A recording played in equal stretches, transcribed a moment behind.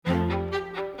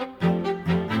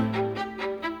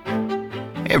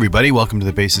Hey everybody, welcome to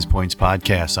the Basis Points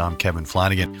Podcast. I'm Kevin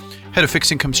Flanagan, Head of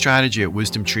Fixed Income Strategy at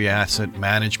WisdomTree Asset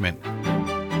Management.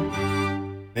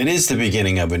 It is the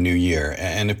beginning of a new year,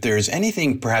 and if there's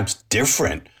anything perhaps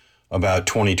different about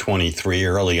 2023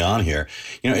 early on here,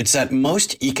 it's that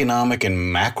most economic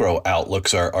and macro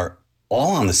outlooks are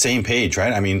all on the same page,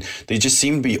 right? I mean, they just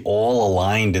seem to be all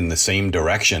aligned in the same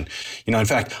direction. In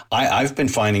fact, I've been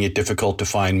finding it difficult to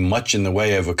find much in the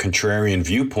way of a contrarian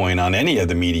viewpoint on any of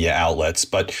the media outlets,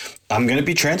 but I'm going to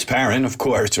be transparent, of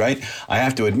course, right? I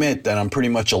have to admit that I'm pretty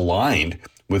much aligned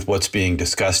with what's being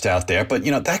discussed out there, but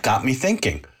that got me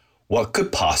thinking. What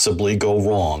could possibly go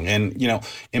wrong? And,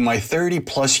 in my 30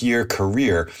 plus year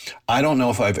career, I don't know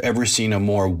if I've ever seen a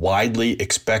more widely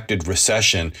expected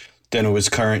recession than it was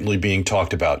currently being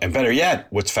talked about. And better yet,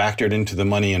 what's factored into the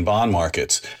money and bond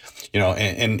markets.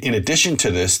 And in addition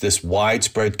to this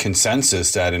widespread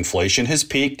consensus that inflation has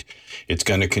peaked, it's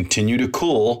going to continue to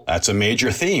cool. That's a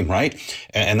major theme, right?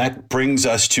 And that brings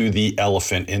us to the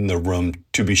elephant in the room,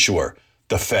 to be sure,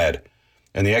 the Fed,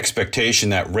 and the expectation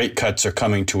that rate cuts are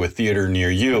coming to a theater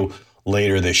near you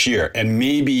later this year, and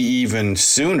maybe even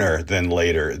sooner than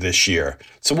later this year.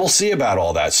 So we'll see about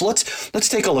all that. So let's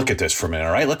take a look at this for a minute,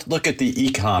 all right? Let's look at the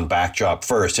econ backdrop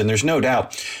first. And there's no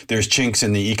doubt there's chinks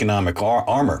in the economic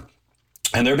armor,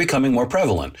 and they're becoming more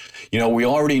prevalent. We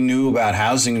already knew about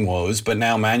housing woes, but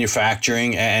now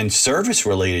manufacturing and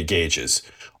service-related gauges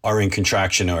are in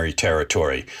contractionary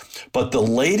territory. But the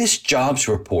latest jobs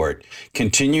report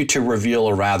continued to reveal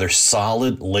a rather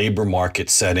solid labor market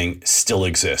setting still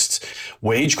exists.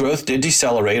 Wage growth did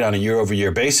decelerate on a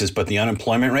year-over-year basis, but the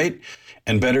unemployment rate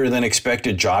and better than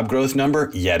expected job growth number,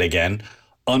 yet again,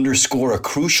 underscore a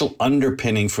crucial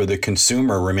underpinning for the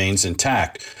consumer remains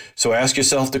intact. So ask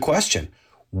yourself the question,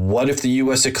 what if the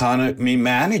U.S. economy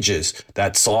manages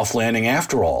that soft landing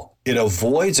after all? It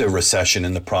avoids a recession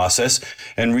in the process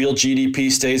and real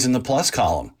GDP stays in the plus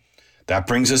column. That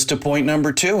brings us to point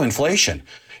number 2, inflation.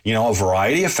 A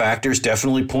variety of factors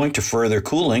definitely point to further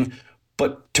cooling,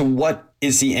 but to what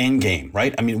is the end game,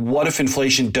 right? I mean, what if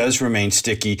inflation does remain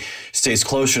sticky, stays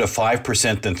closer to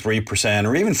 5% than 3%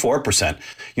 or even 4%?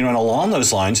 And along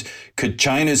those lines, could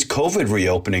China's COVID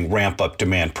reopening ramp up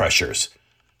demand pressures?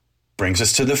 Brings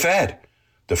us to the Fed.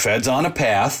 The Fed's on a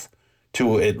path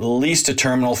to at least a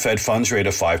terminal Fed funds rate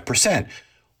of 5%.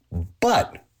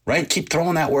 But, right, keep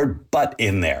throwing that word but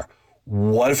in there.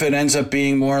 What if it ends up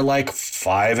being more like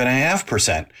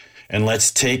 5.5%? And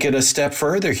let's take it a step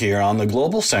further here on the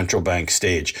global central bank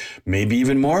stage. Maybe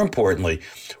even more importantly,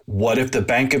 what if the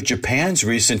Bank of Japan's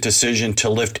recent decision to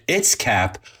lift its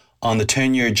cap on the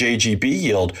 10-year JGB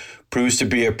yield proves to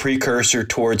be a precursor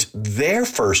towards their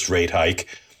first rate hike,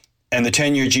 and the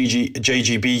 10-year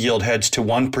JGB yield heads to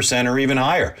 1% or even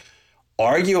higher?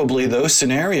 Arguably, those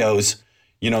scenarios,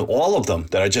 all of them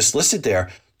that I just listed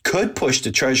there, could push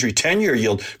the Treasury 10-year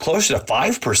yield closer to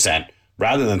 5%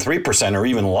 rather than 3% or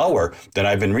even lower that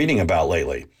I've been reading about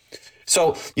lately.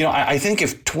 So, I think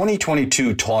if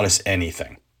 2022 taught us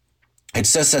anything,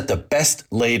 it's just that the best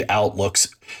laid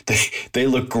outlooks, they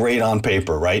look great on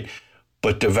paper, right?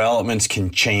 But developments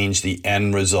can change the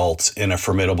end results in a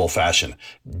formidable fashion.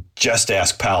 Just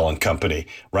ask Powell and company,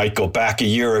 right? Go back a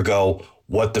year ago,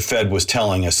 what the Fed was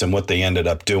telling us and what they ended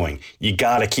up doing. You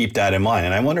got to keep that in mind.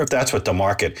 And I wonder if that's what the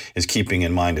market is keeping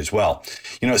in mind as well.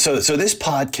 So this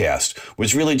podcast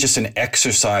was really just an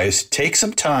exercise. Take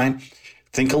some time,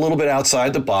 think a little bit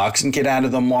outside the box and get out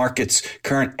of the market's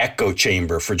current echo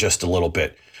chamber for just a little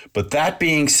bit. But that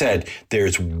being said,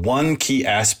 there's one key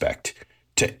aspect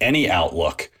to any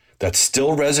outlook that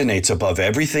still resonates above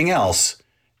everything else.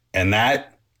 And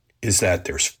that is that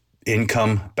there's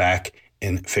income back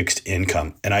in fixed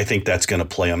income. And I think that's going to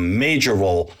play a major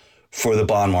role for the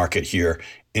bond market here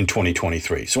in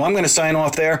 2023. So I'm going to sign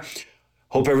off there.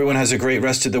 Hope everyone has a great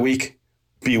rest of the week.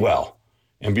 Be well.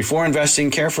 And before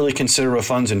investing, carefully consider a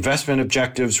fund's investment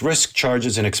objectives, risk,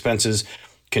 charges, and expenses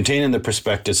contained in the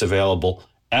prospectus available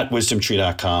at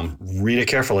wisdomtree.com. Read it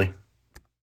carefully.